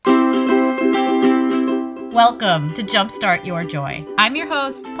Welcome to Jumpstart Your Joy. I'm your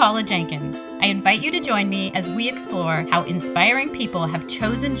host, Paula Jenkins. I invite you to join me as we explore how inspiring people have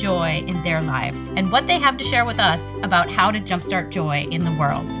chosen joy in their lives and what they have to share with us about how to jumpstart joy in the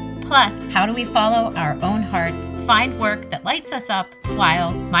world. Plus, how do we follow our own hearts, find work that lights us up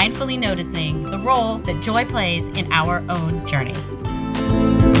while mindfully noticing the role that joy plays in our own journey.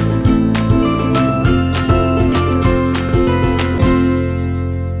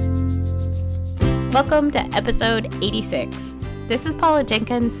 Welcome to episode 86. This is Paula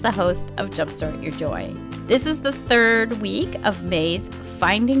Jenkins, the host of Jumpstart Your Joy. This is the third week of May's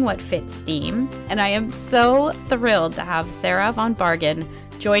Finding What Fits theme, and I am so thrilled to have Sarah Von Bargen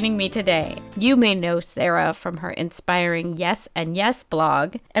joining me today. You may know Sarah from her inspiring Yes and Yes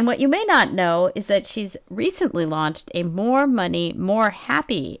blog, and what you may not know is that she's recently launched a More Money, More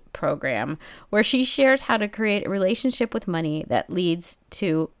Happy program where she shares how to create a relationship with money that leads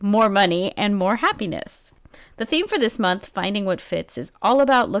to more money and more happiness. The theme for this month, Finding What Fits, is all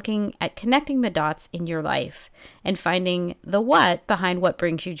about looking at connecting the dots in your life and finding the what behind what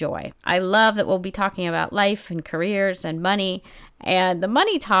brings you joy. I love that we'll be talking about life and careers and money, and the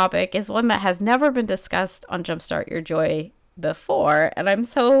money topic is one that has never been discussed on Jumpstart Your Joy before, and I'm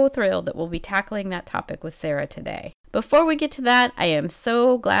so thrilled that we'll be tackling that topic with Sarah today. Before we get to that, I am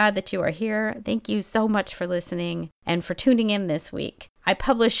so glad that you are here. Thank you so much for listening and for tuning in this week. I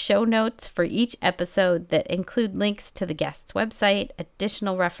publish show notes for each episode that include links to the guest's website,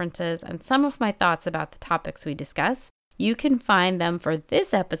 additional references, and some of my thoughts about the topics we discuss. You can find them for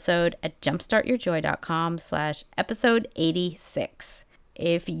this episode at jumpstartyourjoy.com/episode 86.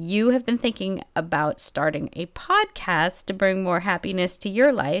 If you have been thinking about starting a podcast to bring more happiness to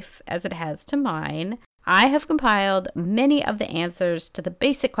your life, as it has to mine, I have compiled many of the answers to the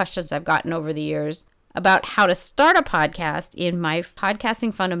basic questions I've gotten over the years about how to start a podcast in my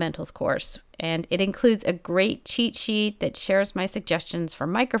Podcasting Fundamentals course. And it includes a great cheat sheet that shares my suggestions for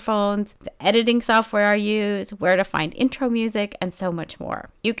microphones, the editing software I use, where to find intro music, and so much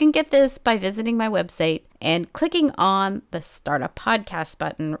more. You can get this by visiting my website and clicking on the Start a Podcast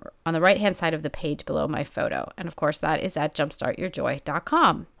button on the right-hand side of the page below my photo. And of course, that is at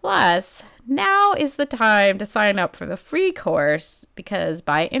jumpstartyourjoy.com. Plus, now is the time to sign up for the free course because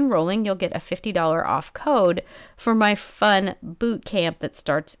by enrolling, you'll get a $50 off code for my fun boot camp that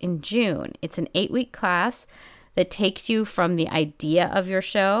starts in June. It's an 8-week class that takes you from the idea of your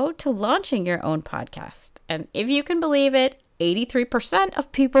show to launching your own podcast. And if you can believe it, 83%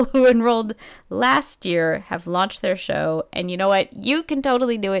 of people who enrolled last year have launched their show. And you know what? You can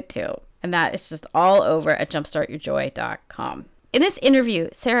totally do it too. And that is just all over at jumpstartyourjoy.com. In this interview,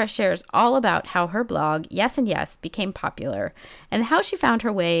 Sarah shares all about how her blog, Yes and Yes, became popular and how she found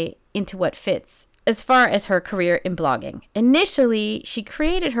her way into what fits as far as her career in blogging. Initially, she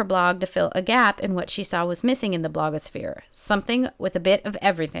created her blog to fill a gap in what she saw was missing in the blogosphere, something with a bit of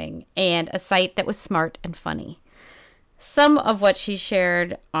everything and a site that was smart and funny. Some of what she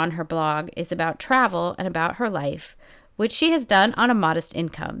shared on her blog is about travel and about her life, which she has done on a modest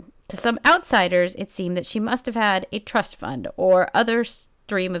income. To some outsiders, it seemed that she must have had a trust fund or other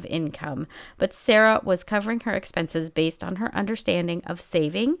stream of income, but Sarah was covering her expenses based on her understanding of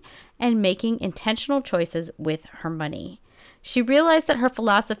saving and making intentional choices with her money. She realized that her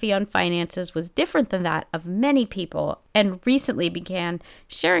philosophy on finances was different than that of many people and recently began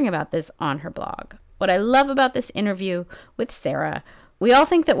sharing about this on her blog. What I love about this interview with Sarah, we all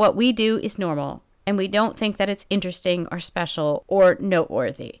think that what we do is normal, and we don't think that it's interesting or special or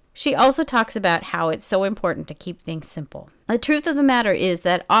noteworthy. She also talks about how it's so important to keep things simple. The truth of the matter is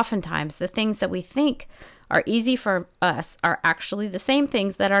that oftentimes the things that we think are easy for us are actually the same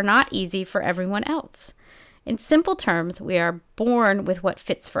things that are not easy for everyone else. In simple terms, we are born with what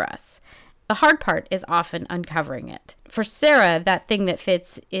fits for us. The hard part is often uncovering it. For Sarah, that thing that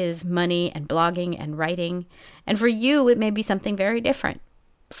fits is money and blogging and writing. And for you, it may be something very different.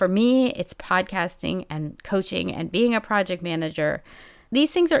 For me, it's podcasting and coaching and being a project manager.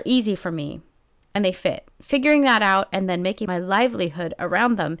 These things are easy for me and they fit. Figuring that out and then making my livelihood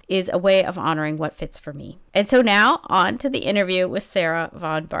around them is a way of honoring what fits for me. And so now on to the interview with Sarah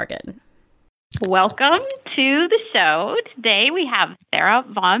Von Bargen. Welcome to the show. Today we have Sarah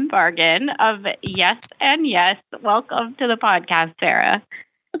Von Bargen of Yes and Yes. Welcome to the podcast, Sarah.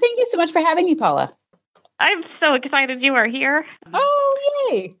 Well, thank you so much for having me, Paula. I'm so excited you are here. Oh,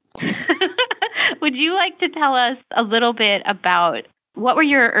 yay. Would you like to tell us a little bit about what were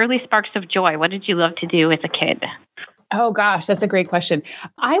your early sparks of joy? What did you love to do as a kid? Oh gosh, that's a great question.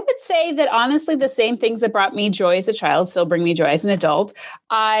 I would say that honestly, the same things that brought me joy as a child still bring me joy as an adult.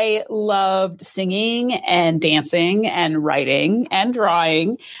 I loved singing and dancing and writing and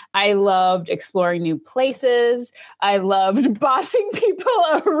drawing. I loved exploring new places. I loved bossing people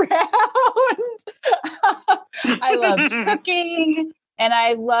around. I loved cooking and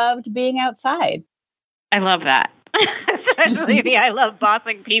I loved being outside. I love that. Especially me. I love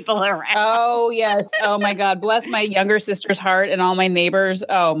bossing people around. Oh, yes. Oh, my God. Bless my younger sister's heart and all my neighbors.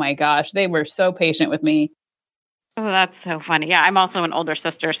 Oh, my gosh. They were so patient with me. Oh, that's so funny. Yeah, I'm also an older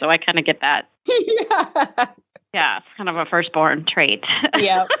sister, so I kind of get that. Yeah, it's kind of a firstborn trait.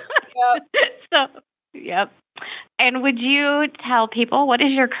 Yep. Yep. And would you tell people what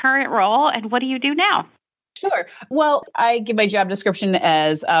is your current role and what do you do now? Sure. Well, I give my job description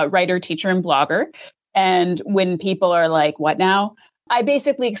as a writer, teacher, and blogger. And when people are like, what now? I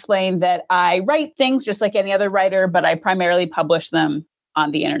basically explain that I write things just like any other writer, but I primarily publish them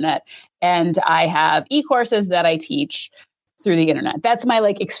on the internet. And I have e-courses that I teach through the internet. That's my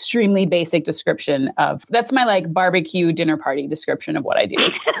like extremely basic description that's my like barbecue dinner party description of what I do.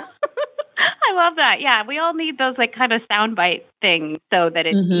 I love that. Yeah, we all need those like kind of soundbite things so that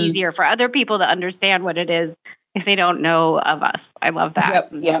it's easier for other people to understand what it is if they don't know of us. I love that.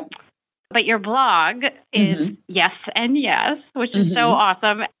 Yep. But your blog is Yes and Yes, which is so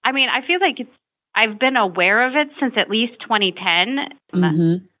awesome. I mean, I feel like I've been aware of it since at least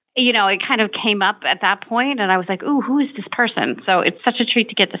 2010. You know, it kind of came up at that point, and I was like, ooh, who is this person? So it's such a treat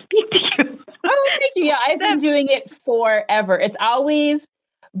to get to speak to you. Oh, thank you. Yeah, I've been doing it forever. It's always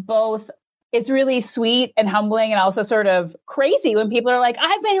both. It's really sweet and humbling and also sort of crazy when people are like,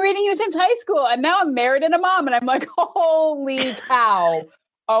 I've been reading you since high school, and now I'm married and a mom. And I'm like, holy cow.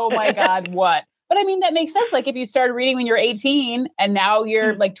 Oh my God, what? But I mean, that makes sense. Like if you started reading when you're 18 and now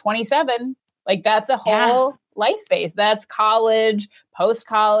you're like 27, like that's a whole life phase. That's college,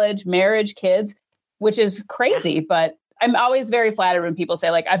 post-college, marriage, kids, which is crazy. But I'm always very flattered when people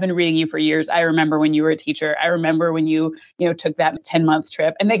say like, I've been reading you for years. I remember when you were a teacher. I remember when you took that 10-month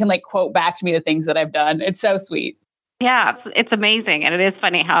trip, and they can like quote back to me the things that I've done. It's so sweet. Yeah, it's amazing. And it is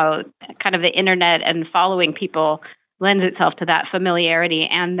funny how kind of the internet and following people lends itself to that familiarity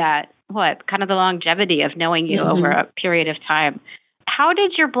and that, kind of the longevity of knowing you over a period of time. How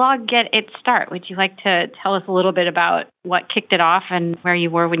did your blog get its start? Would you like to tell us a little bit about what kicked it off and where you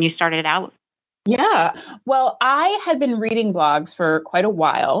were when you started out? Yeah. Well, I had been reading blogs for quite a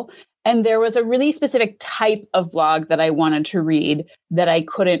while, and there was a really specific type of blog that I wanted to read that I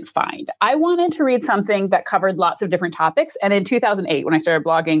couldn't find. I wanted to read something that covered lots of different topics. And in 2008, when I started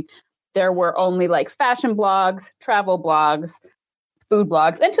blogging, there were only like fashion blogs, travel blogs, food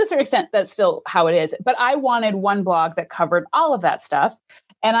blogs, and to a certain extent, that's still how it is. But I wanted one blog that covered all of that stuff.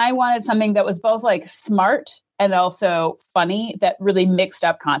 And I wanted something that was both like smart and also funny, that really mixed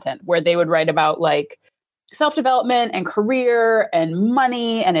up content, where they would write about like self-development and career and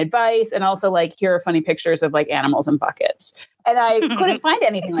money and advice. And also like, here are funny pictures of like animals and buckets. And I couldn't find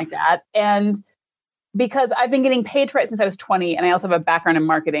anything like that. And because I've been getting paid for it since I was 20, and I also have a background in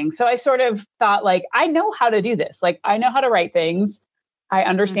marketing. So I sort of thought like, I know how to do this. Like I know how to write things. I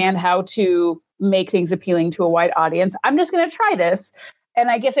understand how to make things appealing to a wide audience. I'm just going to try this. And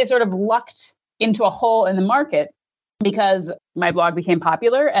I guess I sort of lucked into a hole in the market because my blog became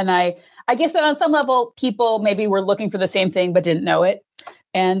popular. And I guess that on some level, people maybe were looking for the same thing, but didn't know it.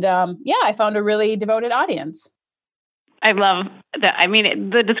 And I found a really devoted audience. I love that. I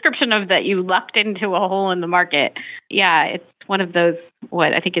mean, the description of that you lucked into a hole in the market. Yeah, it's one of those,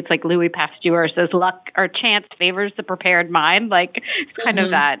 I think it's like Louis Pasteur says, luck or chance favors the prepared mind. Like it's kind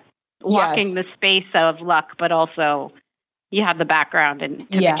of that walking the space of luck, but also you have the background and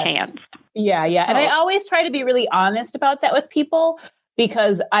the chance. Yeah. And I always try to be really honest about that with people,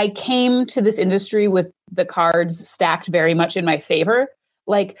 because I came to this industry with the cards stacked very much in my favor.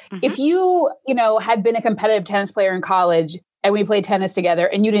 Like if you had been a competitive tennis player in college and we played tennis together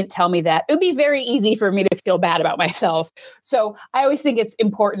and you didn't tell me that, it would be very easy for me to feel bad about myself. So I always think it's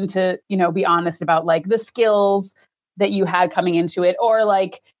important to, be honest about like the skills that you had coming into it, or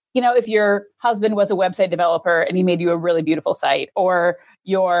like, if your husband was a website developer and he made you a really beautiful site, or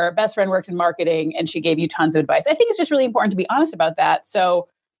your best friend worked in marketing and she gave you tons of advice. I think it's just really important to be honest about that. So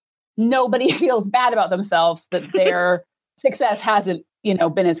nobody feels bad about themselves that their success hasn't,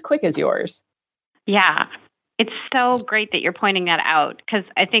 been as quick as yours. Yeah. It's so great that you're pointing that out, because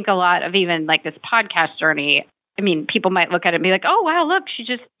I think a lot of even like this podcast journey, I mean, people might look at it and be like, oh, wow, look, she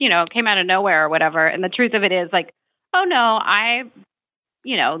just, came out of nowhere or whatever. And the truth of it is like, oh, no, I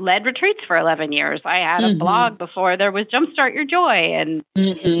led retreats for 11 years. I had a blog before there was Jumpstart Your Joy, and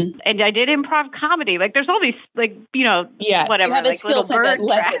I did improv comedy. Like, there's all these, yes, whatever. You have a skill set that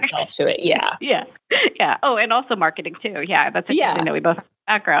lends itself to it. Yeah. Yeah. Oh, and also marketing too. Yeah. That's something that we both have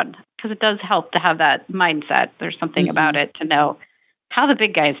background, because it does help to have that mindset. There's something about it to know how the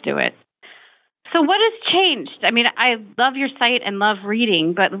big guys do it. So what has changed? I mean, I love your site and love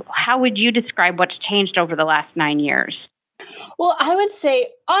reading, but how would you describe what's changed over the last 9 years? Well, I would say,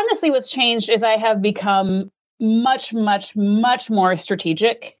 honestly, what's changed is I have become much, much, much more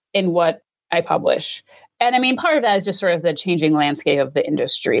strategic in what I publish. And I mean, part of that is just sort of the changing landscape of the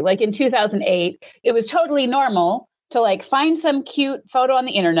industry. Like in 2008, it was totally normal to find some cute photo on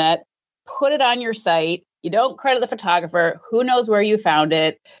the internet, put it on your site. You don't credit the photographer. Who knows where you found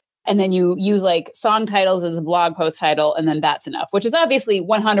it? And then you use song titles as a blog post title, and then that's enough, which is obviously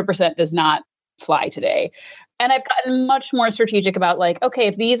 100% does not fly today. And I've gotten much more strategic about okay,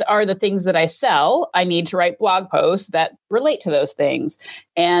 if these are the things that I sell, I need to write blog posts that relate to those things.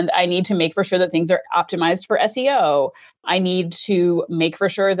 And I need to make for sure that things are optimized for SEO. I need to make for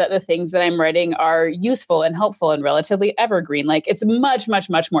sure that the things that I'm writing are useful and helpful and relatively evergreen. It's much, much,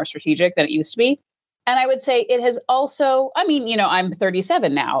 much more strategic than it used to be. And I would say it has also, I'm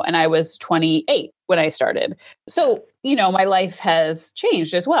 37 now and I was 28 when I started. So, my life has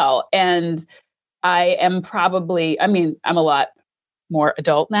changed as well. And I am probably, I'm a lot more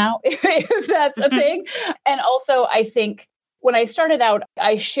adult now, if that's a thing. And also, I think when I started out,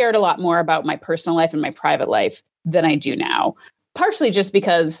 I shared a lot more about my personal life and my private life than I do now, partially just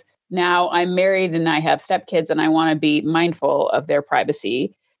because now I'm married and I have stepkids and I want to be mindful of their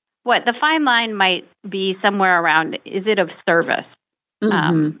privacy. What the fine line might be somewhere around, is it of service?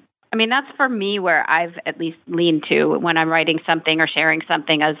 That's for me where I've at least leaned to when I'm writing something or sharing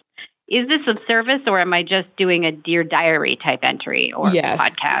something as, is this of service, or am I just doing a Dear Diary type entry or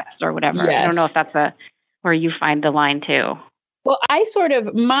podcast or whatever? I don't know if that's where you find the line too. Well,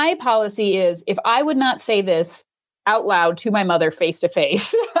 my policy is, if I would not say this out loud to my mother face to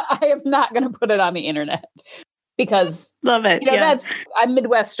face, I am not going to put it on the internet. Because love it. I'm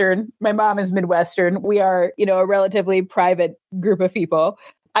Midwestern. My mom is Midwestern. We are, a relatively private group of people.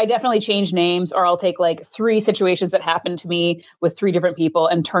 I definitely change names, or I'll take 3 situations that happened to me with 3 different people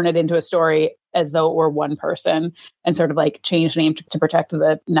and turn it into a story as though it were one person, and sort of change name to protect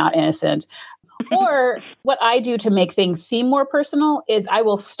the not innocent. Or what I do to make things seem more personal is I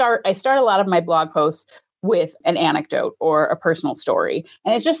start a lot of my blog posts with an anecdote or a personal story.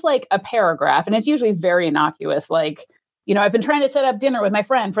 And it's just a paragraph, and it's usually very innocuous. I've been trying to set up dinner with my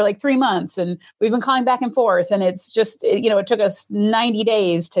friend for 3 months, and we've been calling back and forth. And it's just, it took us 90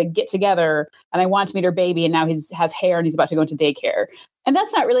 days to get together, and I want to meet her baby. And now he has hair and he's about to go into daycare. And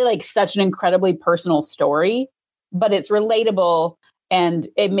that's not really such an incredibly personal story, but it's relatable and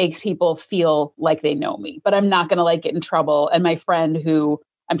it makes people feel like they know me, but I'm not going to get in trouble. And my friend who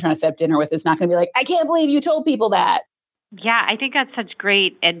I'm trying to set up dinner with is not going to be I can't believe you told people that. Yeah, I think that's such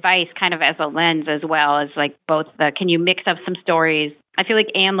great advice, kind of as a lens as well as both can you mix up some stories? I feel like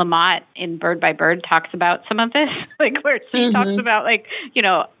Anne Lamott in Bird by Bird talks about some of this, where she talks about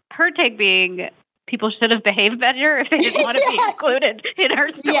her take being people should have behaved better if they didn't want to be included in her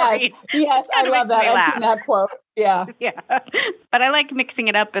story. Yes, I love that. I've seen that quote. Yeah. But I like mixing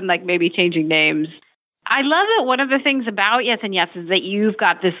it up and maybe changing names. I love that one of the things about Yes and Yes is that you've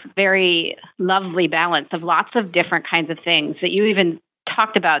got this very lovely balance of lots of different kinds of things that you even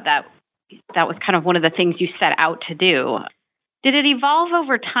talked about that was kind of one of the things you set out to do. Did it evolve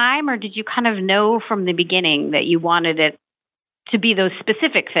over time, or did you kind of know from the beginning that you wanted it to be those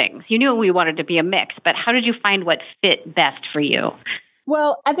specific things? You knew we wanted to be a mix, but how did you find what fit best for you?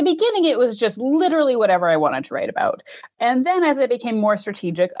 Well, at the beginning, it was just literally whatever I wanted to write about. And then as I became more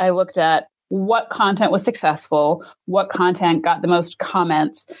strategic, I looked at what content was successful, what content got the most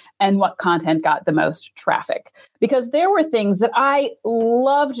comments, and what content got the most traffic. Because there were things that I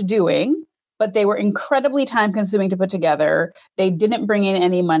loved doing, but they were incredibly time consuming to put together. They didn't bring in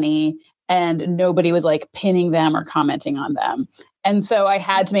any money, and nobody was pinning them or commenting on them. And so I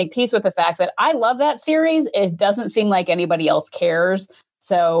had to make peace with the fact that I love that series. It doesn't seem like anybody else cares.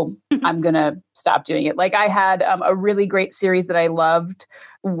 So I'm going to stop doing it. I had a really great series that I loved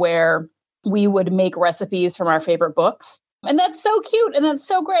where we would make recipes from our favorite books. And that's so cute and that's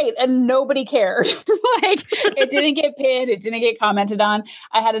so great. And nobody cared. It didn't get pinned. It didn't get commented on.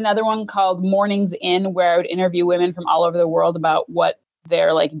 I had another one called Mornings In, where I would interview women from all over the world about what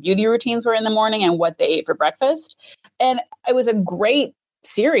their beauty routines were in the morning and what they ate for breakfast. And it was a great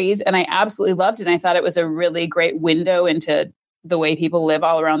series and I absolutely loved it. And I thought it was a really great window into the way people live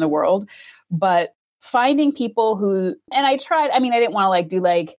all around the world. But finding people who, and I tried, I mean, I didn't want to like do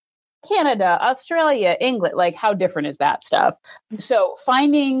like Canada, Australia, England, like how different is that stuff? So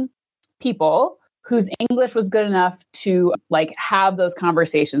finding people whose English was good enough to like have those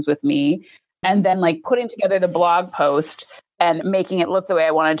conversations with me, and then like putting together the blog post and making it look the way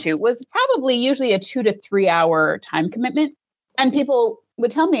I wanted to was probably usually a 2 to 3 hour time commitment. And people would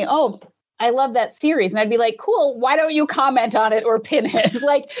tell me, oh, I love that series. And I'd be like, cool, why don't you comment on it or pin it?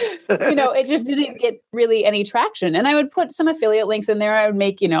 Like, you know, it just didn't get really any traction. And I would put some affiliate links in there. I would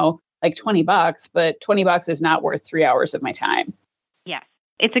make, you know, like $20, but $20 is not worth 3 hours of my time. Yes,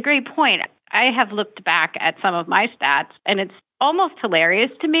 it's a great point. I have looked back at some of my stats, and it's almost hilarious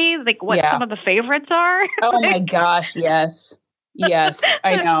to me, like what some of the favorites are. Oh my gosh, yes. Yes,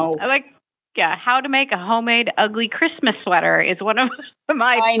 I know. Like, yeah, how to make a homemade ugly Christmas sweater is one of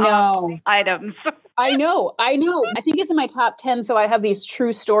my top items. I know. I think it's in my top 10. So I have these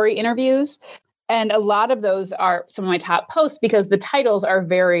true story interviews. And a lot of those are some of my top posts because the titles are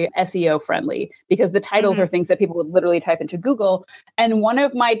very SEO friendly, because the titles are things that people would literally type into Google. And one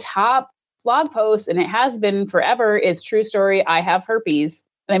of my top blog posts, and it has been forever, is True Story, I Have Herpes.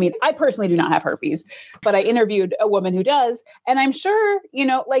 And I mean, I personally do not have herpes, but I interviewed a woman who does. And I'm sure, you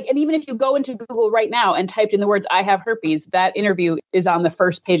know, like, and even if you go into Google right now and typed in the words, I have herpes, that interview is on the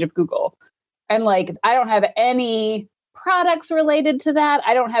first page of Google. And like, I don't have any products related to that.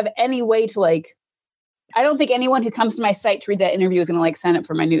 I don't have any way to like, I don't think anyone who comes to my site to read that interview is going to like sign up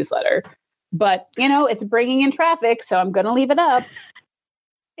for my newsletter. But, you know, it's bringing in traffic, so I'm going to leave it up.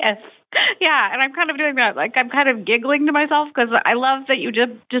 Yes. Yeah. And I'm kind of doing that. Like, I'm kind of giggling to myself because I love that you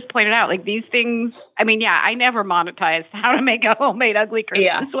just pointed out, like, these things. I mean, yeah, I never monetized how to make a homemade ugly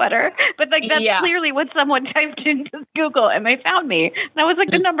Christmas sweater. But, like, that's clearly what someone typed into Google and they found me. And I was,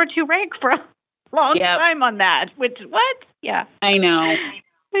 like, the number 2 rank for a long time on that. Which, what? Yeah. I know.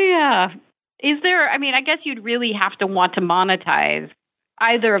 Yeah. Is there, I mean, I guess you'd really have to want to monetize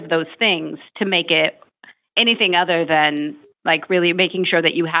either of those things to make it anything other than like really making sure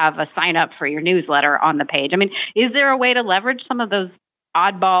that you have a sign up for your newsletter on the page. I mean, is there a way to leverage some of those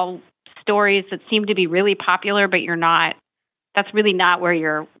oddball stories that seem to be really popular, but that's really not where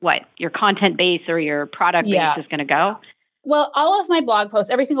your content base or your product base is going to go? Well, all of my blog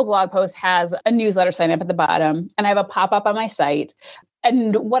posts, every single blog post has a newsletter sign up at the bottom, and I have a pop-up on my site.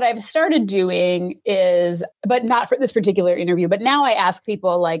 And what I've started doing is, but not for this particular interview, but now I ask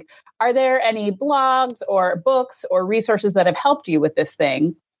people like, are there any blogs or books or resources that have helped you with this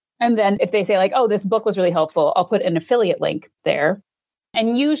thing? And then if they say like, oh, this book was really helpful, I'll put an affiliate link there.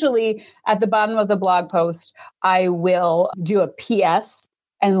 And usually at the bottom of the blog post, I will do a PS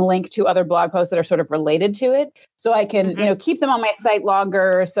and link to other blog posts that are sort of related to it. So I can, you know, keep them on my site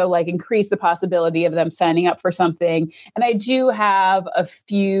longer. So like increase the possibility of them signing up for something. And I do have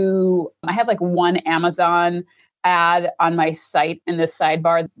I have like one Amazon ad on my site in this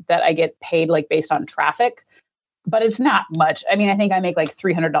sidebar that I get paid like based on traffic, but it's not much. I mean, I think I make like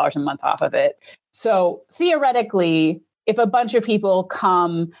 $300 a month off of it. So theoretically, if a bunch of people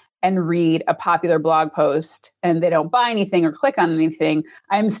come and read a popular blog post and they don't buy anything or click on anything,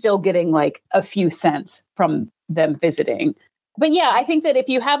 I'm still getting like a few cents from them visiting. But yeah, I think that if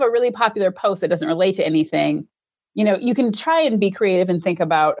you have a really popular post that doesn't relate to anything, you know, you can try and be creative and think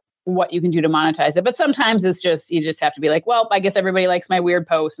about what you can do to monetize it. But sometimes it's just, you just have to be like, well, I guess everybody likes my weird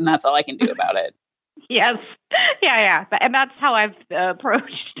post and that's all I can do about it. Yes. Yeah. And that's how I've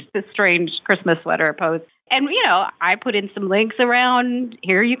approached this strange Christmas sweater post. And, you know, I put in some links around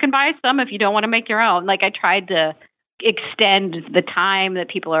here. You can buy some if you don't want to make your own. Like I tried to extend the time that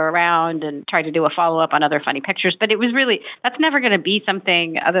people are around and try to do a follow-up on other funny pictures. But it was really, that's never going to be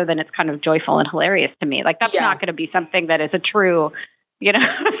something other than it's kind of joyful and hilarious to me. Like that's not going to be something that is a true, you know,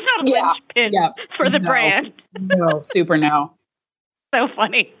 linchpin for the brand. No, super no. So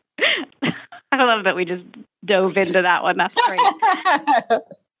funny. I love that we just dove into that one. That's great.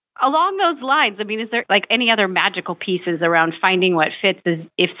 Along those lines, I mean, is there like any other magical pieces around finding what fits? Is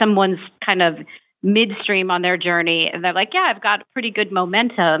if someone's kind of midstream on their journey and they're like, yeah, I've got pretty good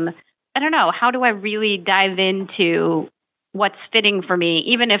momentum. I don't know. How do I really dive into what's fitting for me?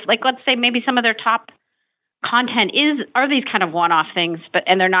 Even if, like, let's say maybe some of their top content are these kind of one-off things,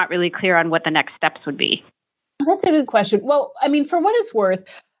 and they're not really clear on what the next steps would be. That's a good question. Well, I mean, for what it's worth,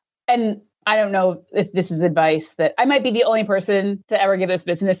 and I don't know if this is advice that I might be the only person to ever give this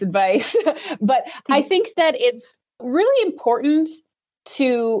business advice, but I think that it's really important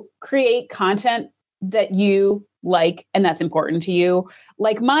to create content that you like and that's important to you.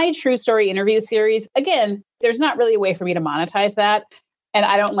 Like my True Story interview series, again, there's not really a way for me to monetize that. And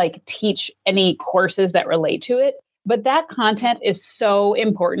I don't like teach any courses that relate to it. but that content is so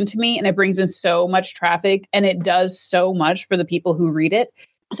important to me and it brings in so much traffic and it does so much for the people who read it.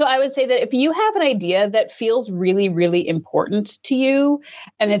 So I would say that if you have an idea that feels really, really important to you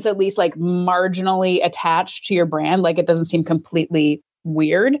and it's at least like marginally attached to your brand, like it doesn't seem completely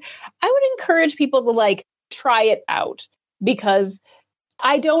weird, I would encourage people to like try it out, because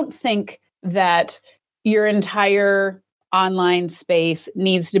I don't think that your entire online space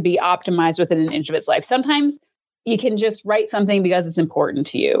needs to be optimized within an inch of its life. Sometimes you can just write something because it's important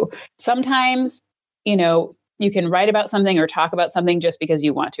to you. Sometimes, you can write about something or talk about something just because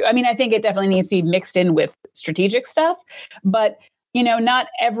you want to. I mean, I think it definitely needs to be mixed in with strategic stuff, but not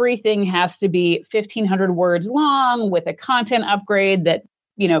everything has to be 1,500 words long with a content upgrade that,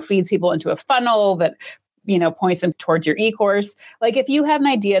 feeds people into a funnel that, points them towards your e-course. Like if you have an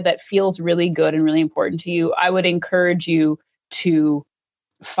idea that feels really good and really important to you, I would encourage you to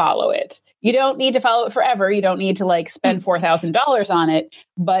follow it. You don't need to follow it forever. You don't need to like spend $4,000 on it,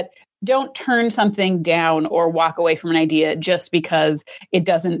 but don't turn something down or walk away from an idea just because it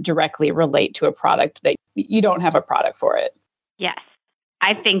doesn't directly relate to a product that you don't have a product for it. Yes.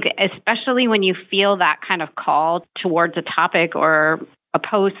 I think especially when you feel that kind of call towards a topic or a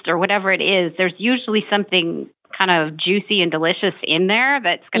post or whatever it is, there's usually something kind of juicy and delicious in there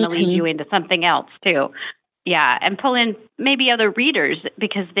that's going to lead you into something else too. Yeah. And pull in maybe other readers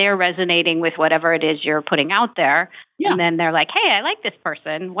because they're resonating with whatever it is you're putting out there. Yeah. And then they're like, hey, I like this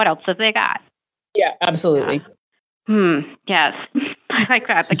person. What else have they got? Yeah, absolutely. Yes. I like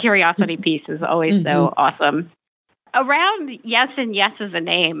that. The curiosity piece is always so awesome. Around Yes and Yes as a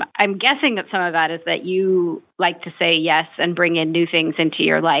name, I'm guessing that some of that is that you like to say yes and bring in new things into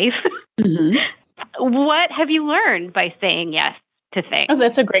your life. What have you learned by saying yes to things? Oh,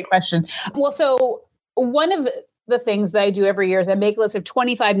 that's a great question. Well, so one of the things that I do every year is I make a list of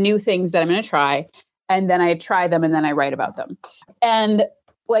 25 new things that I'm going to try, and then I try them and then I write about them. And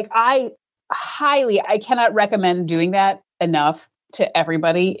like I cannot recommend doing that enough to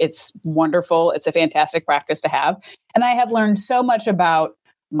everybody. It's wonderful. It's a fantastic practice to have. And I have learned so much about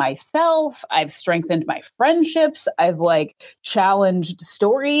myself. I've strengthened my friendships. I've like challenged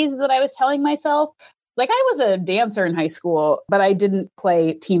stories that I was telling myself. Like I was a dancer in high school, but I didn't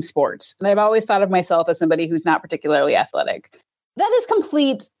play team sports. And I've always thought of myself as somebody who's not particularly athletic. That is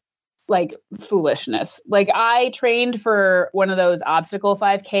complete like foolishness. Like I trained for one of those obstacle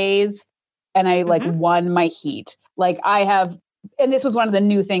 5Ks and I like won my heat. Like and this was one of the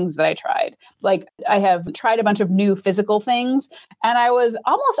new things that I tried. Like I have tried a bunch of new physical things and I was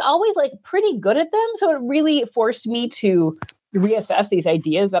almost always like pretty good at them. So it really forced me to reassess these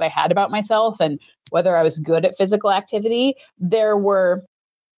ideas that I had about myself and whether I was good at physical activity. There were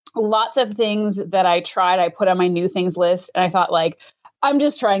lots of things that I tried. I put on my new things list and I thought like, I'm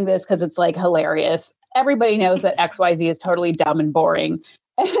just trying this because it's like hilarious. Everybody knows that XYZ is totally dumb and boring.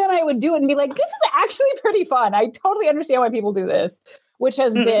 And then I would do it and be like, this is actually pretty fun. I totally understand why people do this, which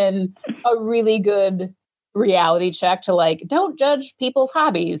has been a really good reality check to like, don't judge people's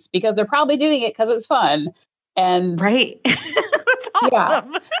hobbies because they're probably doing it because it's fun. And right. That's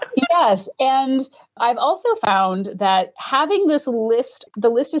awesome. Yeah. Yes. And I've also found that having this list, the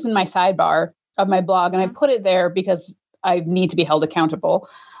list is in my sidebar of my blog, and I put it there because I need to be held accountable.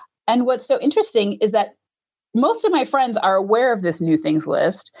 And what's so interesting is that most of my friends are aware of this new things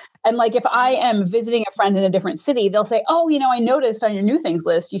list. And like, if I am visiting a friend in a different city, they'll say, oh, I noticed on your new things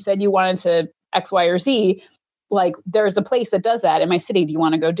list, you said you wanted to X, Y, or Z. Like there's a place that does that in my city. Do you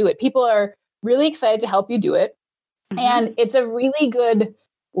want to go do it? People are really excited to help you do it. And it's a really good,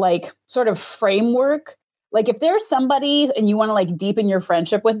 like sort of framework. Like if there's somebody and you want to like deepen your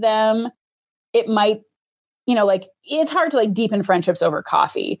friendship with them, it might, like it's hard to like deepen friendships over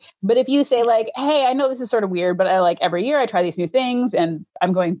coffee. But if you say like, hey, I know this is sort of weird, but I like every year I try these new things and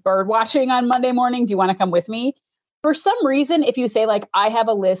I'm going bird watching on Monday morning. Do you want to come with me? For some reason, if you say like, I have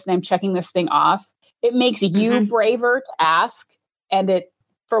a list and I'm checking this thing off, it makes you braver to ask. And it,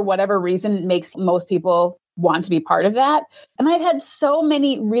 for whatever reason, makes most people want to be part of that. And I've had so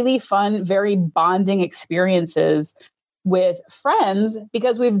many really fun, very bonding experiences with friends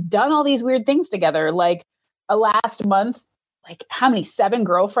because we've done all these weird things together. Like last month, like how many 7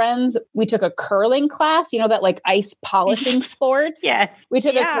 girlfriends, we took a curling class, that like ice polishing sport. Yes. We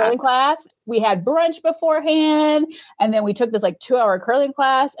took a curling class. We had brunch beforehand. And then we took this like 2-hour curling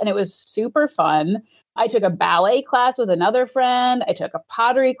class and it was super fun. I took a ballet class with another friend. I took a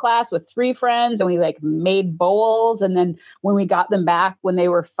pottery class with 3 friends and we like made bowls. And then when we got them back, when they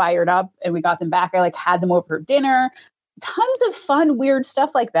were fired up and we got them back, I like had them over for dinner. Tons of fun, weird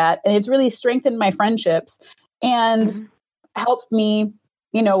stuff like that. And it's really strengthened my friendships and helped me,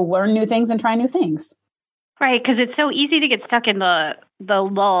 learn new things and try new things. Right, because it's so easy to get stuck in the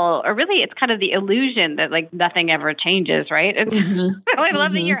lull, or really it's kind of the illusion that like nothing ever changes, right? It's, I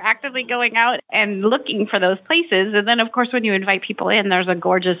love that you're actively going out and looking for those places. And then, of course, when you invite people in, there's a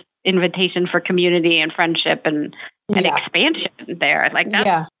gorgeous invitation for community and friendship and expansion there. Like,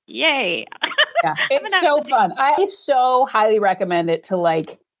 that's, yay. Yeah, it's so fun. I so highly recommend it to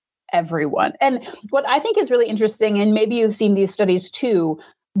like everyone. And what I think is really interesting, and maybe you've seen these studies too,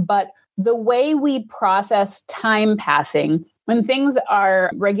 but the way we process time passing, when things are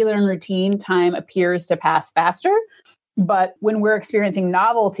regular and routine, time appears to pass faster. But when we're experiencing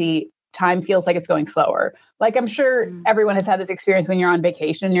novelty, time feels like it's going slower. Like, I'm sure everyone has had this experience when you're on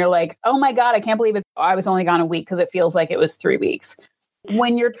vacation and you're like, oh my God, I can't believe I was only gone a week, because it feels like it was 3 weeks.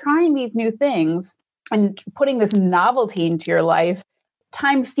 When you're trying these new things and putting this novelty into your life,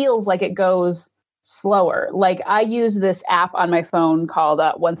 time feels like it goes slower. Like, I use this app on my phone called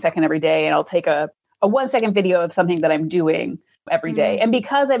 1 Second Every Day, and I'll take a 1 second video of something that I'm doing every day. And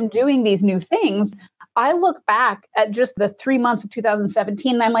because I'm doing these new things, I look back at just the 3 months of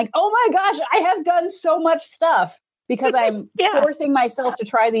 2017 and I'm like, oh my gosh, I have done so much stuff because I'm forcing myself to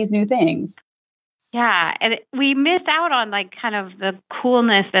try these new things. Yeah. And we miss out on like kind of the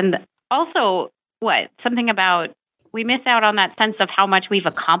coolness, and also something about, we miss out on that sense of how much we've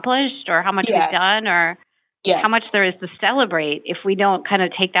accomplished or how much we've done, or how much there is to celebrate if we don't kind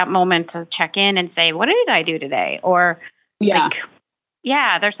of take that moment to check in and say, what did I do today? Or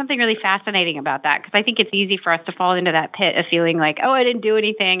there's something really fascinating about that, because I think it's easy for us to fall into that pit of feeling like, oh, I didn't do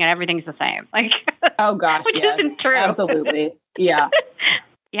anything and everything's the same. Like, oh gosh, which isn't true. Absolutely. Yeah.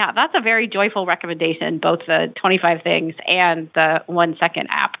 Yeah, that's a very joyful recommendation, both the 25 things and the 1 Second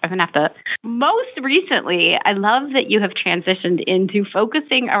app. I'm going to have to. Most recently, I love that you have transitioned into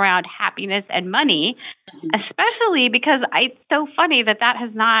focusing around happiness and money, especially because it's so funny that has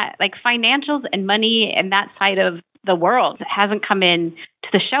not, like, financials and money and that side of the world hasn't come in to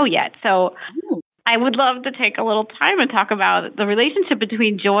the show yet. So I would love to take a little time and talk about the relationship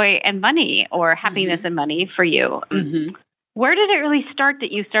between joy and money, or happiness and money for you. Where did it really start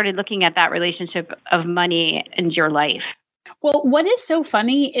that you started looking at that relationship of money in your life? Well, what is so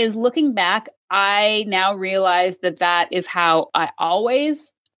funny is, looking back, I now realize that is how I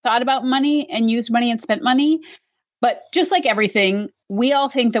always thought about money and used money and spent money. But just like everything, we all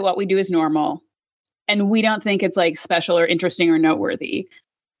think that what we do is normal, and we don't think it's like special or interesting or noteworthy.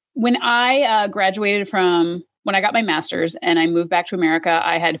 When I when I got my master's and I moved back to America,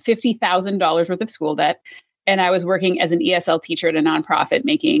 I had $50,000 worth of school debt. And I was working as an ESL teacher at a nonprofit,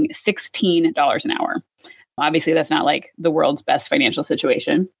 making $16 an hour. Obviously, that's not like the world's best financial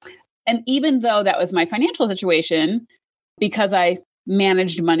situation. And even though that was my financial situation, because I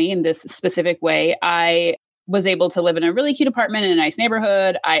managed money in this specific way, I was able to live in a really cute apartment in a nice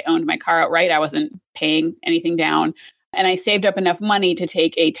neighborhood. I owned my car outright. I wasn't paying anything down. And I saved up enough money to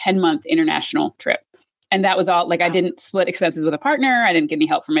take a 10-month international trip. And that was all, like, I didn't split expenses with a partner. I didn't get any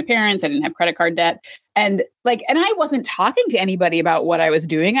help from my parents. I didn't have credit card debt. And I wasn't talking to anybody about what I was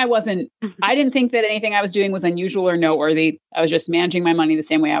doing. I didn't think that anything I was doing was unusual or noteworthy. I was just managing my money the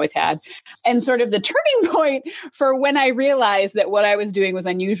same way I always had. And sort of the turning point for when I realized that what I was doing was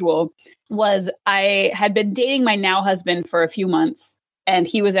unusual was, I had been dating my now husband for a few months. And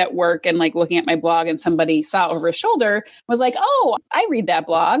he was at work and like looking at my blog, and somebody saw over his shoulder, was like, oh, I read that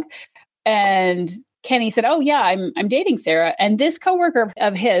blog. And Kenny said, oh yeah, I'm dating Sarah. And this coworker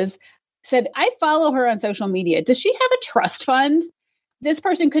of his said, I follow her on social media. Does she have a trust fund? This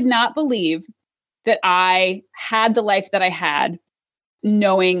person could not believe that I had the life that I had,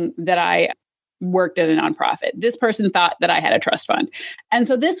 knowing that I worked at a nonprofit. This person thought that I had a trust fund. And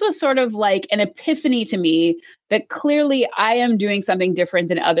so this was sort of like an epiphany to me that clearly I am doing something different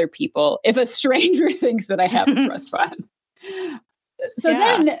than other people if a stranger thinks that I have a trust fund. So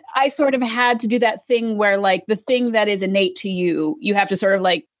then I sort of had to do that thing where, like, the thing that is innate to you, you have to sort of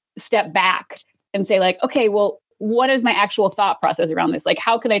like step back and say, like, okay, well, what is my actual thought process around this? Like,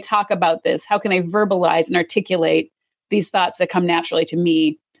 how can I talk about this? How can I verbalize and articulate these thoughts that come naturally to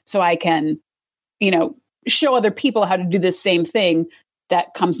me, so I can, show other people how to do this same thing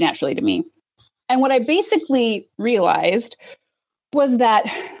that comes naturally to me? And what I basically realized was that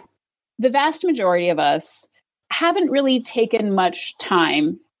the vast majority of us haven't really taken much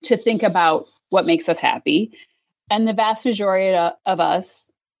time to think about what makes us happy. And the vast majority of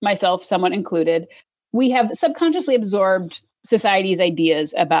us, myself somewhat included, we have subconsciously absorbed society's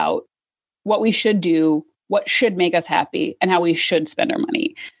ideas about what we should do, what should make us happy, and how we should spend our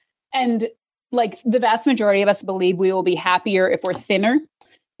money. And like, the vast majority of us believe we will be happier if we're thinner,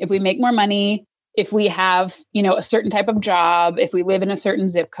 if we make more money, if we have, you know, a certain type of job, if we live in a certain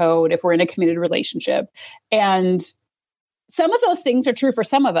zip code, if we're in a committed relationship. And some of those things are true for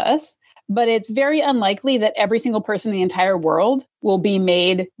some of us, but it's very unlikely that every single person in the entire world will be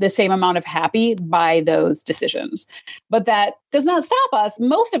made the same amount of happy by those decisions. But that does not stop us.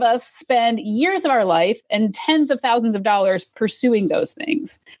 Most of us spend years of our life and tens of thousands of dollars pursuing those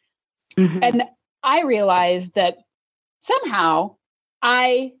things. Mm-hmm. And I realized that somehow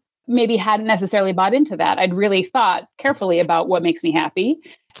I maybe hadn't necessarily bought into that. I'd really thought carefully about what makes me happy.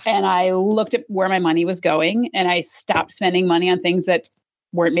 And I looked at where my money was going, and I stopped spending money on things that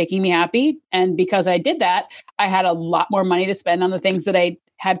weren't making me happy. And because I did that, I had a lot more money to spend on the things that I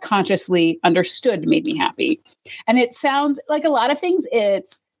had consciously understood made me happy. And it sounds like a lot of things,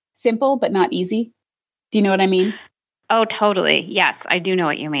 it's simple, but not easy. Do you know what I mean? Oh, totally. Yes, I do know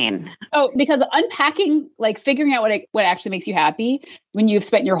what you mean. Oh, because unpacking, like figuring out what actually makes you happy when you've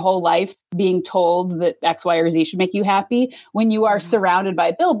spent your whole life being told that X, Y, or Z should make you happy, when you are surrounded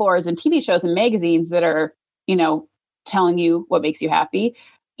by billboards and TV shows and magazines that are, you know, telling you what makes you happy,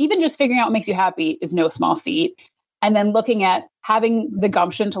 even just figuring out what makes you happy is no small feat. And then looking at having the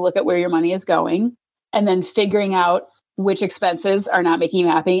gumption to look at where your money is going, and then figuring out which expenses are not making you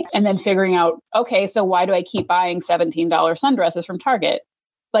happy, and then figuring out, okay, so why do I keep buying $17 sundresses from Target?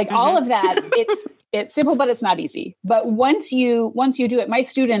 Like all of that, it's simple, but it's not easy. But once you do it, my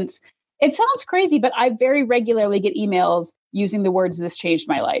students, it sounds crazy, but I very regularly get emails using the words, "This changed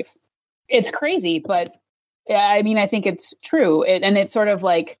my life." It's crazy, but I mean, I think it's true. And it sort of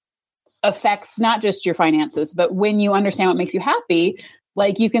like affects not just your finances, but when you understand what makes you happy,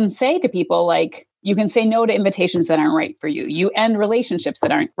 like you can say to people, like, you can say no to invitations that aren't right for you. You end relationships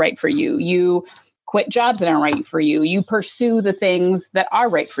that aren't right for you. You quit jobs that aren't right for you. You pursue the things that are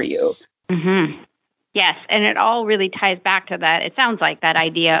right for you. Mm-hmm. Yes. And it all really ties back to that. It sounds like that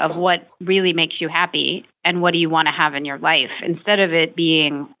idea of what really makes you happy and what do you want to have in your life, instead of it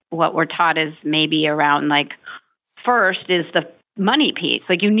being what we're taught is maybe around like, first is the money piece.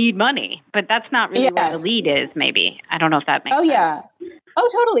 Like you need money, but that's not really what the lead is, maybe. I don't know if that makes sense. Yeah. Oh,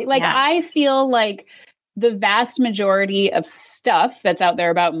 totally. Like I feel like the vast majority of stuff that's out there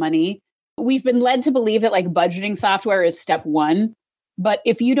about money, we've been led to believe that like budgeting software is step one. But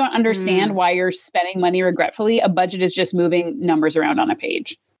if you don't understand why you're spending money regretfully, a budget is just moving numbers around on a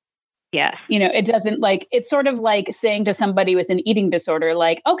page. Yeah. You know, it doesn't like, it's sort of like saying to somebody with an eating disorder,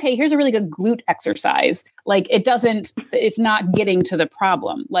 like, okay, here's a really good glute exercise. Like it's not getting to the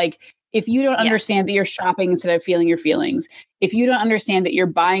problem. Like if you don't understand that you're shopping instead of feeling your feelings, if you don't understand that you're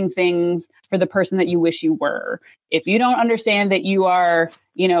buying things for the person that you wish you were, if you don't understand that you are,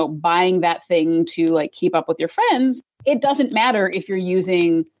 you know, buying that thing to like keep up with your friends, it doesn't matter if you're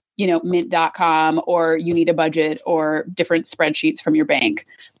using, you know, mint.com or you need a budget or different spreadsheets from your bank.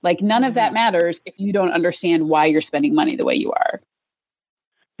 Like none of that matters if you don't understand why you're spending money the way you are.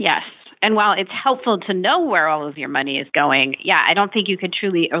 Yes. And while it's helpful to know where all of your money is going, I don't think you could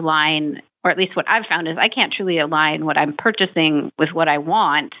truly align, or at least what I've found is I can't truly align what I'm purchasing with what I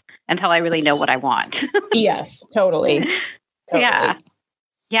want until I really know what I want. Yes, totally.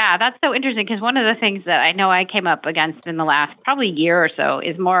 Yeah, that's so interesting, because one of the things that I know I came up against in the last probably year or so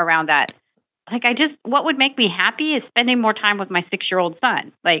is more around that. Like, what would make me happy is spending more time with my 6-year-old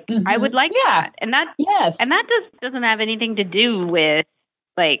son. Like, I would like that. And that, and that doesn't have anything to do with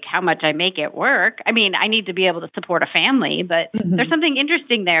like how much I make at work. I mean, I need to be able to support a family, but there's something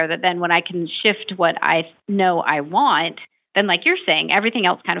interesting there that then when I can shift what I know I want, then like you're saying, everything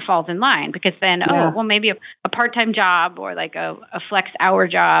else kind of falls in line, because then, maybe a part-time job or like a flex hour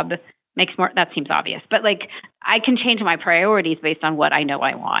job makes more, that seems obvious, but like I can change my priorities based on what I know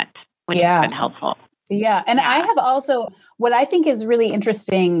I want, which has been helpful. Yeah. And I have also, what I think is really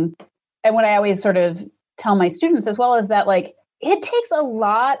interesting, and what I always sort of tell my students as well, is that like, it takes a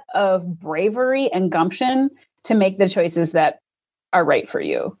lot of bravery and gumption to make the choices that are right for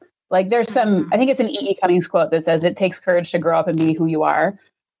you. Like there's some, I think it's an E.E. Cummings quote that says, it takes courage to grow up and be who you are.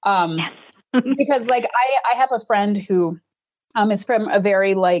 Because like, I have a friend who is from a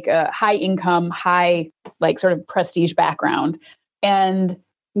very like high income, high, like sort of prestige background. And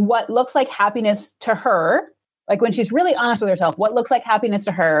what looks like happiness to her, like when she's really honest with herself, what looks like happiness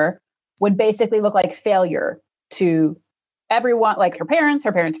to her would basically look like failure to everyone, like her parents'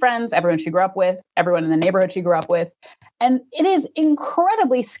 friends, everyone she grew up with, everyone in the neighborhood she grew up with. And it is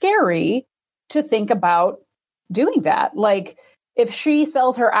incredibly scary to think about doing that. Like if she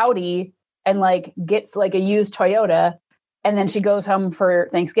sells her Audi and like gets like a used Toyota, and then she goes home for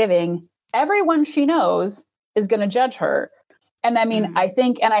Thanksgiving, everyone she knows is going to judge her. And I mean, I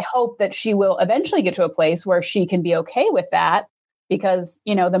think, and I hope that she will eventually get to a place where she can be okay with that, because,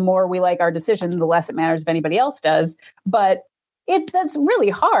 the more we like our decisions, the less it matters if anybody else does. But that's really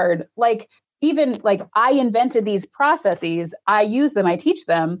hard. Like, even like I invented these processes, I use them, I teach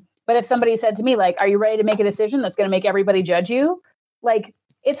them. But if somebody said to me, like, are you ready to make a decision that's going to make everybody judge you? Like,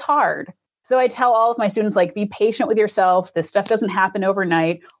 it's hard. So I tell all of my students, like, be patient with yourself. This stuff doesn't happen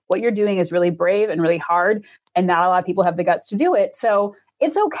overnight. What you're doing is really brave and really hard. And not a lot of people have the guts to do it. So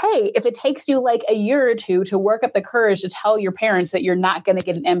it's okay if it takes you like a year or two to work up the courage to tell your parents that you're not going to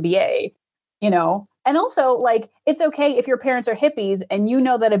get an MBA, And also, like, it's okay if your parents are hippies and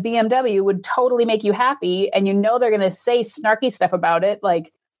that a BMW would totally make you happy and they're going to say snarky stuff about it.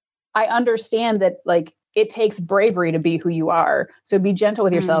 Like, I understand that, like, it takes bravery to be who you are. So be gentle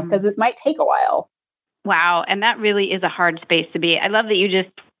with yourself because it might take a while. Wow. And that really is a hard space to be. I love that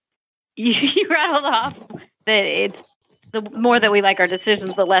you rattled off that it's the more that we like our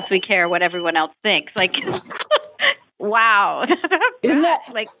decisions, the less we care what everyone else thinks. Like, wow. Isn't that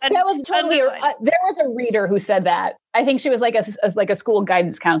like, that was totally, there was a reader who said that. I think she was like a school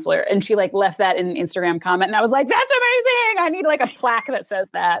guidance counselor, and she like left that in an Instagram comment. And I was like, that's amazing. I need like a plaque that says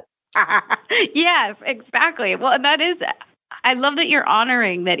that. Yes, exactly. Well, and I love that you're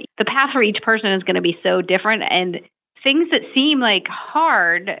honoring that the path for each person is going to be so different, and things that seem like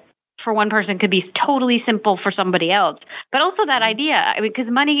hard for one person could be totally simple for somebody else. But also that idea, I mean,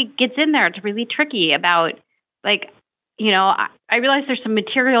 because money gets in there, it's really tricky about, like, I realize there's some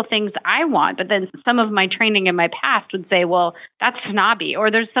material things I want, but then some of my training in my past would say, well, that's snobby, or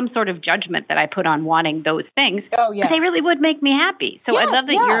there's some sort of judgment that I put on wanting those things. Oh, yeah. But they really would make me happy. So yes, I love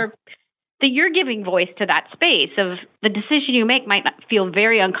that you're giving voice to that space of the decision you make might not feel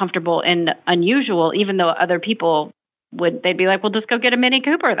very uncomfortable and unusual, even though other people they'd be like, well, just go get a Mini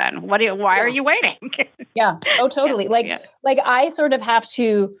Cooper then. Why are you waiting? Yeah. Oh, totally. Like I sort of have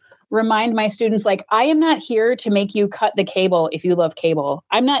to remind my students, like, I am not here to make you cut the cable if you love cable.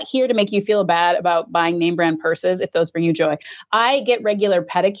 I'm not here to make you feel bad about buying name brand purses if those bring you joy. I get regular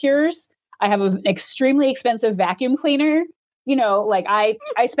pedicures. I have an extremely expensive vacuum cleaner. Like I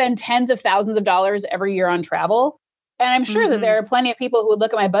spend tens of thousands of dollars every year on travel. And I'm sure that there are plenty of people who would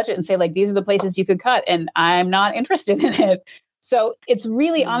look at my budget and say, like, these are the places you could cut, and I'm not interested in it. So it's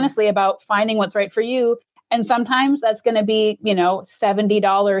really honestly about finding what's right for you. And sometimes that's going to be,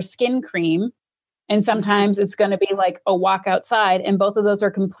 $70 skin cream. And sometimes it's going to be like a walk outside. And both of those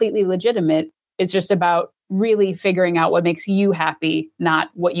are completely legitimate. It's just about really figuring out what makes you happy, not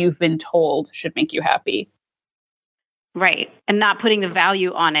what you've been told should make you happy. Right. And not putting the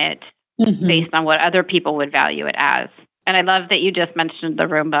value on it based on what other people would value it as. And I love that you just mentioned the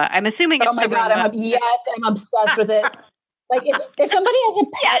Roomba. I'm assuming oh my God, I'm obsessed with it. Like if somebody has a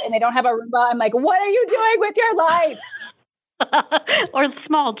pet and they don't have a Roomba, I'm like, what are you doing with your life? Or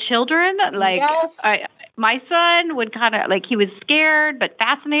small children. Like yes. My son would kind of like, he was scared but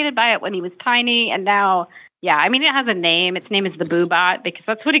fascinated by it when he was tiny. And now, yeah, I mean, it has a name. Its name is the Boobot because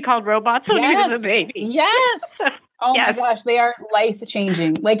that's what he called robots when he was a baby. Yes. Oh my gosh, they are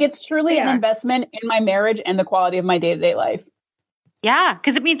life-changing. Like, it's truly an investment in my marriage and the quality of my day-to-day life. Yeah,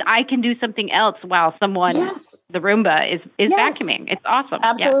 because it means I can do something else while someone, the Roomba, is vacuuming. It's awesome.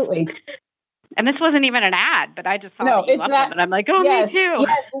 Absolutely. Yeah. And this wasn't even an ad, but I just saw that you loved them. And I'm like, me too.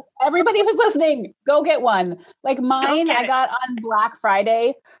 Yes, everybody who's listening, go get one. Like mine, I got on Black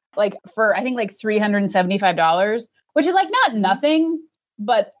Friday, like for, I think like $375, which is like not nothing,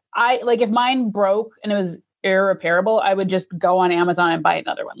 but if mine broke and it was irreparable, I would just go on Amazon and buy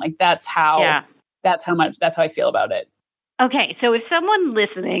another one. Like that's how I feel about it. Okay. So if someone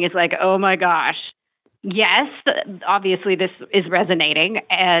listening is like, oh my gosh, yes, obviously this is resonating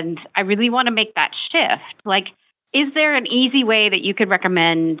and I really want to make that shift. Like, is there an easy way that you could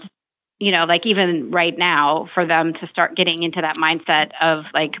recommend, like even right now for them to start getting into that mindset of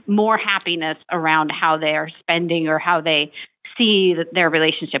like more happiness around how they're spending or how they see their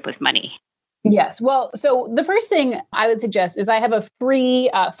relationship with money? Yes. Well, so the first thing I would suggest is I have a free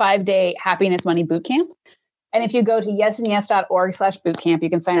 5-day happiness money bootcamp. And if you go to yesandyes.org/bootcamp, you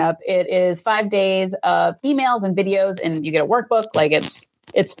can sign up. It is 5 days of emails and videos, and you get a workbook. Like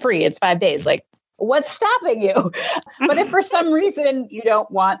it's free. It's 5 days. Like, what's stopping you? But if for some reason you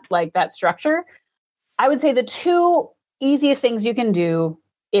don't want like that structure, I would say the two easiest things you can do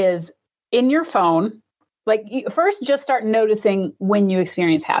is in your phone. Like first, just start noticing when you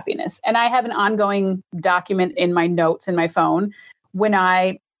experience happiness. And I have an ongoing document in my notes in my phone. When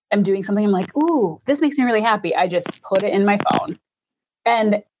I am doing something, I'm like, ooh, this makes me really happy. I just put it in my phone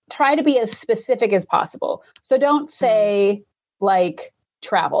and try to be as specific as possible. So don't say like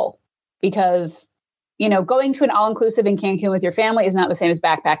travel because, going to an all-inclusive in Cancun with your family is not the same as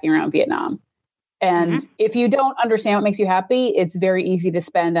backpacking around Vietnam. And if you don't understand what makes you happy, it's very easy to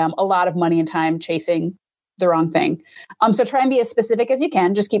spend a lot of money and time chasing the wrong thing. So try and be as specific as you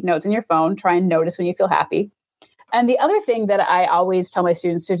can. Just keep notes in your phone. Try and notice when you feel happy. And the other thing that I always tell my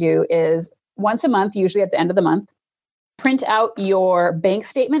students to do is once a month, usually at the end of the month, print out your bank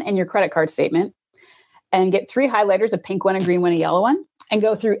statement and your credit card statement and get 3 highlighters, a pink one, a green one, a yellow one, and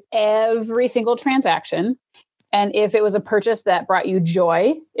go through every single transaction. And if it was a purchase that brought you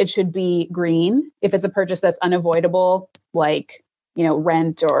joy, it should be green. If it's a purchase that's unavoidable, like,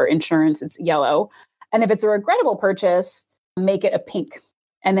 rent or insurance, it's yellow. And if it's a regrettable purchase, make it a pink.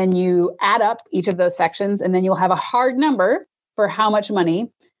 And then you add up each of those sections, and then you'll have a hard number for how much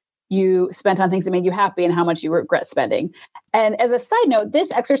money you spent on things that made you happy and how much you regret spending. And as a side note,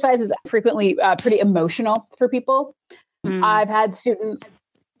 this exercise is frequently pretty emotional for people. I've had students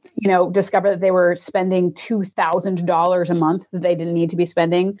discover that they were spending $2,000 a month that they didn't need to be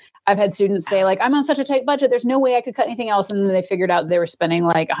spending. I've had students say, like, I'm on such a tight budget, there's no way I could cut anything else. And then they figured out they were spending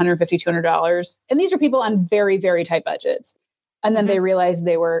like $150, $200. And these are people on very, very tight budgets. And then they realized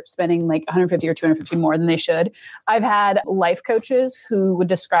they were spending like 150 or 250 more than they should. I've had life coaches who would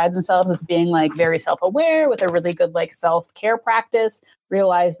describe themselves as being like very self-aware with a really good like self-care practice,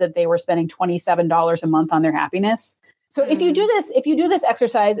 realize that they were spending $27 a month on their happiness. So if you do this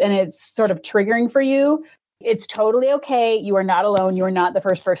exercise and it's sort of triggering for you, it's totally okay. You are not alone. You are not the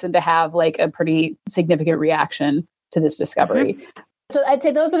first person to have like a pretty significant reaction to this discovery. So I'd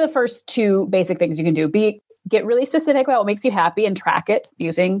say those are the first 2 basic things you can do. Get really specific about what makes you happy and track it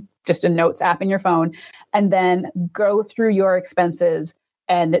using just a notes app in your phone, and then go through your expenses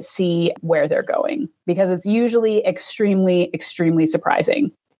and see where they're going, because it's usually extremely, extremely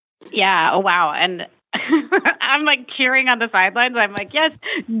surprising. Yeah. Oh, wow. And I'm like cheering on the sidelines. I'm like, yes,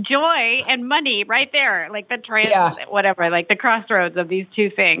 joy and money right there. Like the whatever, like the crossroads of these 2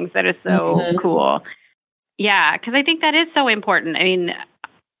 things. That is so cool. Yeah. Cause I think that is so important. I mean,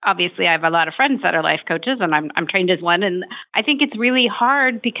 obviously I have a lot of friends that are life coaches, and I'm trained as one. And I think it's really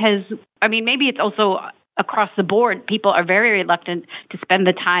hard because, I mean, maybe it's also across the board. People are very reluctant to spend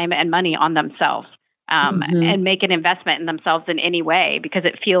the time and money on themselves. And make an investment in themselves in any way, because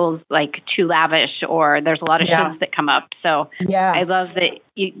it feels like too lavish, or there's a lot of shoulds that come up. So I love that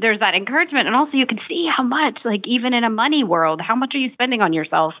there's that encouragement. And also you can see how much, like even in a money world, how much are you spending on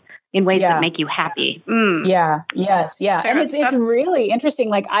yourself in ways that make you happy? Yeah. Yes. Yeah. Sure. And it's really interesting.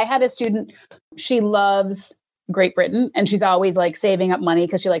 Like I had a student, she loves Great Britain, and she's always like saving up money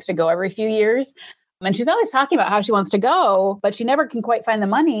because she likes to go every few years. And she's always talking about how she wants to go, but she never can quite find the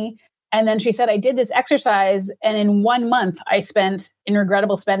money. And then she said, I did this exercise, and in 1 month, I spent in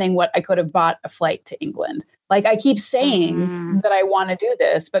regrettable spending what I could have bought a flight to England. Like I keep saying that I want to do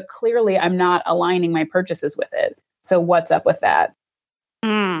this, but clearly I'm not aligning my purchases with it. So what's up with that?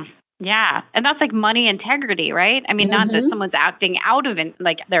 Yeah. And that's like money integrity, right? I mean, not that someone's acting out of it,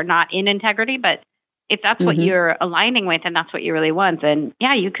 like they're not in integrity, but if that's what you're aligning with and that's what you really want, then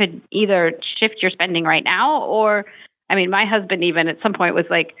you could either shift your spending right now, or, I mean, my husband even at some point was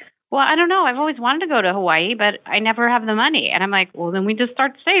like, well, I don't know. I've always wanted to go to Hawaii, but I never have the money. And I'm like, well, then we just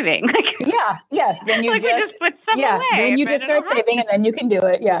start saving. Yes. Then you like just put some away. Then you just start saving, and then you can do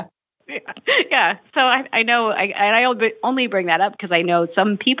it. Yeah. So I know, I only bring that up because I know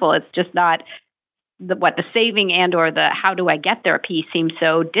some people, it's just not the saving and or the how do I get there piece seems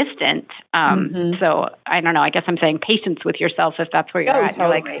so distant. So I don't know. I guess I'm saying patience with yourself if that's where you're at.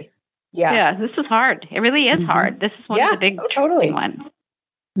 Totally. You're like, yeah, this is hard. It really is hard. This is one of the big ones.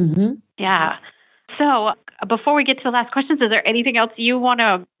 Yeah. So before we get to the last questions, is there anything else you want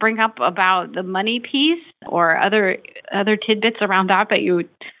to bring up about the money piece or other tidbits around that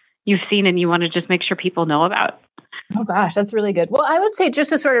you've seen and you want to just make sure people know about? Oh gosh, that's really good. Well, I would say, just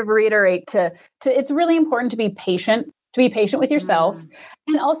to sort of reiterate, to it's really important to be patient with yourself,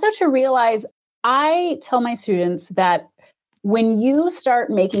 and also to realize, I tell my students that when you start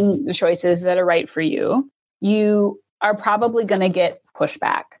making the choices that are right for you, you are probably going to get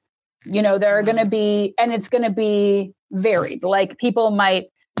pushback. There are going to be, and it's going to be varied. Like people might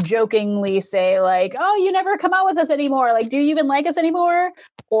jokingly say like, oh, you never come out with us anymore. Like, do you even like us anymore?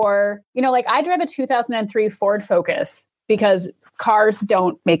 Or, like I drive a 2003 Ford Focus because cars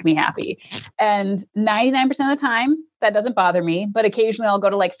don't make me happy. And 99% of the time that doesn't bother me, but occasionally I'll go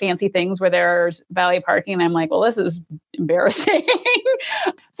to like fancy things where there's valet parking and I'm like, well, this is embarrassing.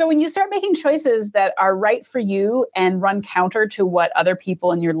 So when you start making choices that are right for you and run counter to what other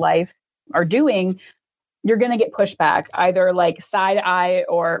people in your life are doing, you're going to get pushback, either like side eye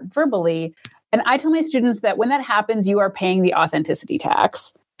or verbally. And I tell my students that when that happens, you are paying the authenticity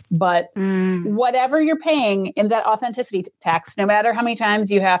tax. But whatever you're paying in that authenticity tax, no matter how many times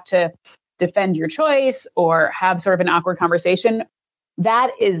you have to defend your choice or have sort of an awkward conversation,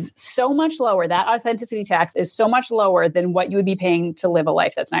 that is so much lower. That authenticity tax is so much lower than what you would be paying to live a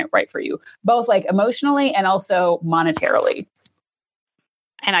life that's not right for you, both like emotionally and also monetarily.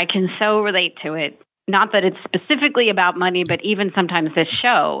 And I can so relate to it. Not that it's specifically about money, but even sometimes this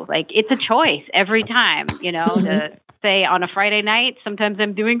show, like it's a choice every time, to say on a Friday night, sometimes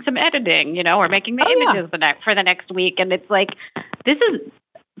I'm doing some editing, or making the images for the next week. And it's like, this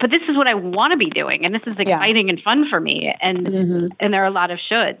is what I want to be doing. And this is exciting and fun for me. And and there are a lot of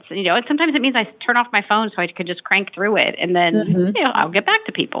shoulds, and sometimes it means I turn off my phone so I can just crank through it. And then, I'll get back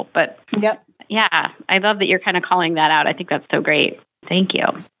to people. But yeah, I love that you're kind of calling that out. I think that's so great. Thank you.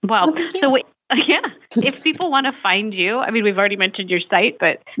 Well, if people want to find you, I mean, we've already mentioned your site,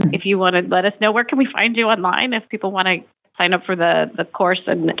 but if you want to let us know, where can we find you online if people want to sign up for the course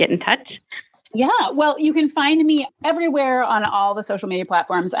and get in touch? Yeah, well, you can find me everywhere on all the social media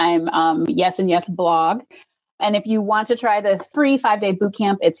platforms. I'm Yes and Yes blog. And if you want to try the free 5-day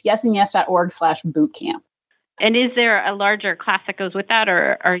bootcamp, it's yesandyes.org/bootcamp. And is there a larger class that goes with that,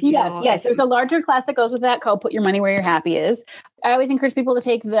 or are you? Yes. There's a larger class that goes with that called Put Your Money Where Your Happy Is. I always encourage people to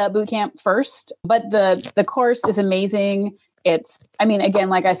take the boot camp first, but the course is amazing. Again,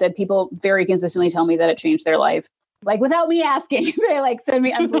 like I said, people very consistently tell me that it changed their life. Like without me asking, they send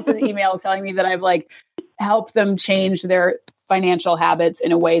me unsolicited emails telling me that I've helped them change their financial habits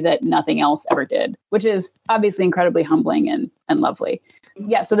in a way that nothing else ever did, which is obviously incredibly humbling and lovely.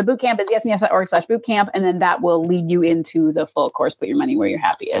 Yeah. So the bootcamp is yesandyes.org/bootcamp. And then that will lead you into the full course, Put Your Money Where Your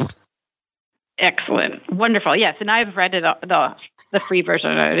Happy Is. Excellent. Wonderful. Yes. And I've read it, the free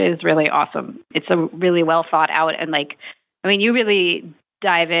version. It is really awesome. It's a really well thought out. And you really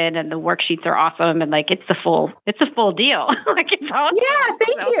dive in, and the worksheets are awesome. And it's a full deal. It's awesome. Yeah.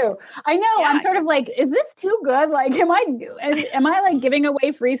 Thank you. I know. Yeah. I'm sort of is this too good? Am I giving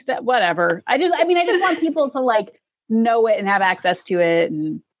away free stuff? Whatever. I just want people to know it and have access to it.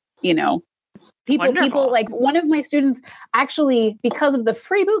 And, people one of my students actually, because of the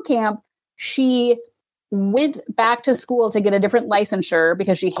free boot camp, she went back to school to get a different licensure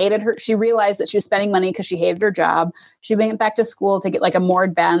because she realized that she was spending money because she hated her job. She went back to school to get a more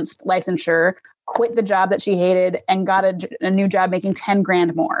advanced licensure, quit the job that she hated, and got a new job making 10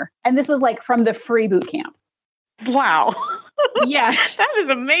 grand more. And this was from the free boot camp. Wow. Yes. That is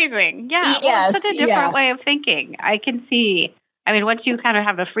amazing. Yeah. Well, it's such a different way of thinking. I can see, once you kind of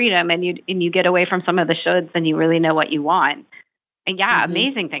have the freedom and you get away from some of the shoulds, and you really know what you want. And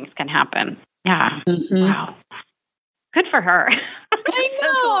amazing things can happen. Yeah. Wow. Good for her. I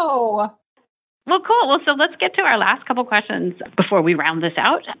know. Well, cool. Well, so let's get to our last couple questions before we round this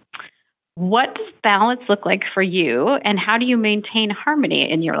out. What does balance look like for you, and how do you maintain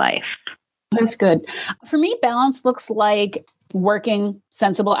harmony in your life? That's good. For me, balance looks like working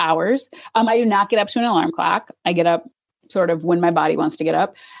sensible hours. I do not get up to an alarm clock. I get up sort of when my body wants to get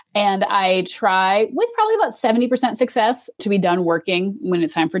up. And I try, with probably about 70% success, to be done working when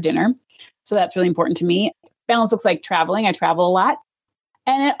it's time for dinner. So that's really important to me. Balance looks like traveling. I travel a lot.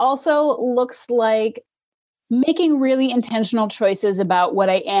 And it also looks like making really intentional choices about what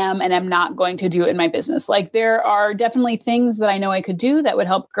I am and am not going to do in my business. There are definitely things that I know I could do that would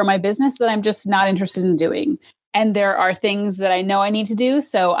help grow my business that I'm just not interested in doing. And there are things that I know I need to do,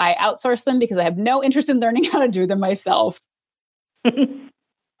 so I outsource them because I have no interest in learning how to do them myself.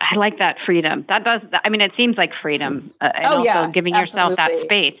 I like that freedom. It seems like freedom. And giving yourself that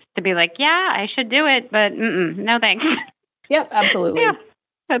space to be I should do it, but no thanks. Yep, absolutely. Yeah,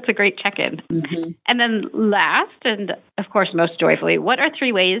 that's a great check-in. Mm-hmm. And then last, and of course most joyfully, what are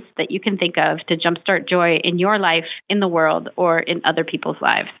 3 ways that you can think of to jumpstart joy in your life, in the world, or in other people's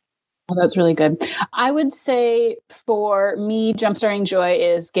lives? Oh, that's really good. I would say for me, jumpstarting joy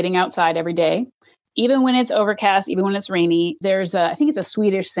is getting outside every day. Even when it's overcast, even when it's rainy. I think it's a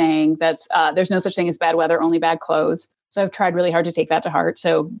Swedish saying that's there's no such thing as bad weather, only bad clothes. So I've tried really hard to take that to heart.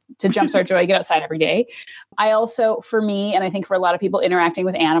 So to jumpstart joy, get outside every day. I also, for me, and I think for a lot of people, interacting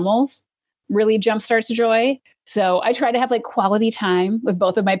with animals really jumpstarts joy. So I try to have quality time with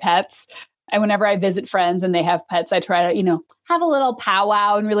both of my pets. And whenever I visit friends and they have pets, I try to, have a little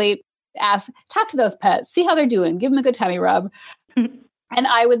powwow and really talk to those pets, see how they're doing, give them a good tummy rub. And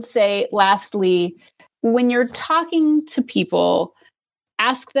I would say, lastly, when you're talking to people,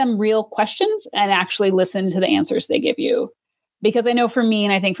 ask them real questions and actually listen to the answers they give you. Because I know for me,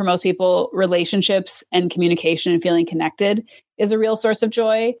 and I think for most people, relationships and communication and feeling connected is a real source of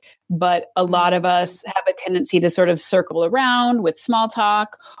joy. But a lot of us have a tendency to sort of circle around with small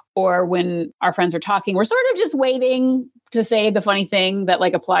talk, or when our friends are talking, we're sort of just waiting to say the funny thing that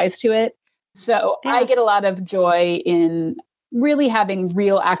applies to it. So I get a lot of joy in really having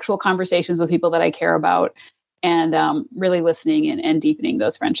real, actual conversations with people that I care about, and really listening and deepening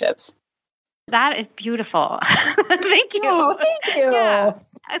those friendships. That is beautiful. Thank you. Oh, thank you. Yeah,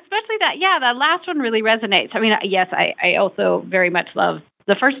 especially that last one really resonates. I mean, yes, I also very much love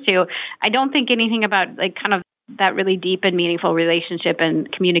the first two. I don't think anything about like kind of that really deep and meaningful relationship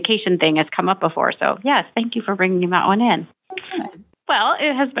and communication thing has come up before. So yes, thank you for bringing that one in. Okay. Well,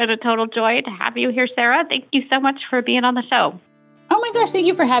 it has been a total joy to have you here, Sarah. Thank you so much for being on the show. Oh my gosh, thank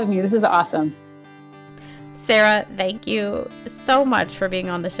you for having me. This is awesome. Sarah, thank you so much for being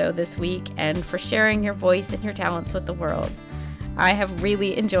on the show this week and for sharing your voice and your talents with the world. I have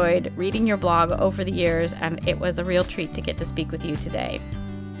really enjoyed reading your blog over the years, and it was a real treat to get to speak with you today.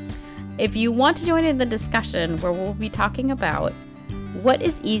 If you want to join in the discussion where we'll be talking about what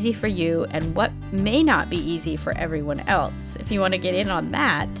is easy for you and what may not be easy for everyone else, if you want to get in on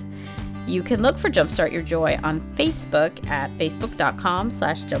that, you can look for Jumpstart Your Joy on Facebook at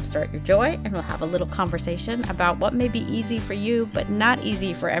facebook.com/jumpstartyourjoy, and we'll have a little conversation about what may be easy for you but not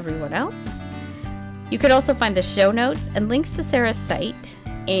easy for everyone else. You can also find the show notes and links to Sarah's site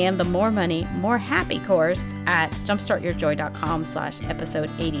and the More Money, More Happy course at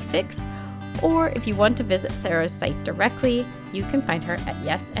jumpstartyourjoy.com/episode 86. Or if you want to visit Sarah's site directly, you can find her at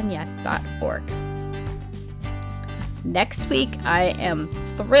yesandyes.org. Next week, I am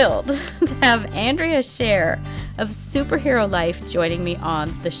thrilled to have Andrea Scher of Superhero Life joining me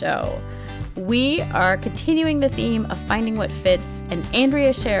on the show. We are continuing the theme of finding what fits, and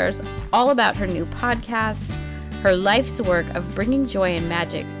Andrea shares all about her new podcast, her life's work of bringing joy and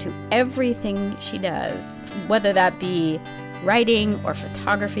magic to everything she does, whether that be writing or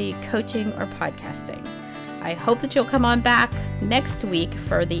photography, coaching, or podcasting. I hope that you'll come on back next week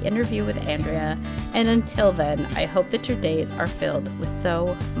for the interview with Andrea. And until then, I hope that your days are filled with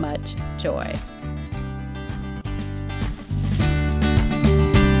so much joy.